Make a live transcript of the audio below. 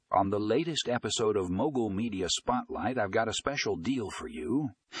On the latest episode of Mogul Media Spotlight, I've got a special deal for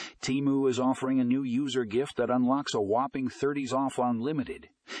you. Temu is offering a new user gift that unlocks a whopping 30s off unlimited.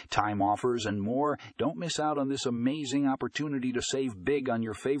 Time offers and more. Don't miss out on this amazing opportunity to save big on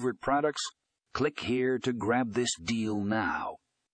your favorite products. Click here to grab this deal now.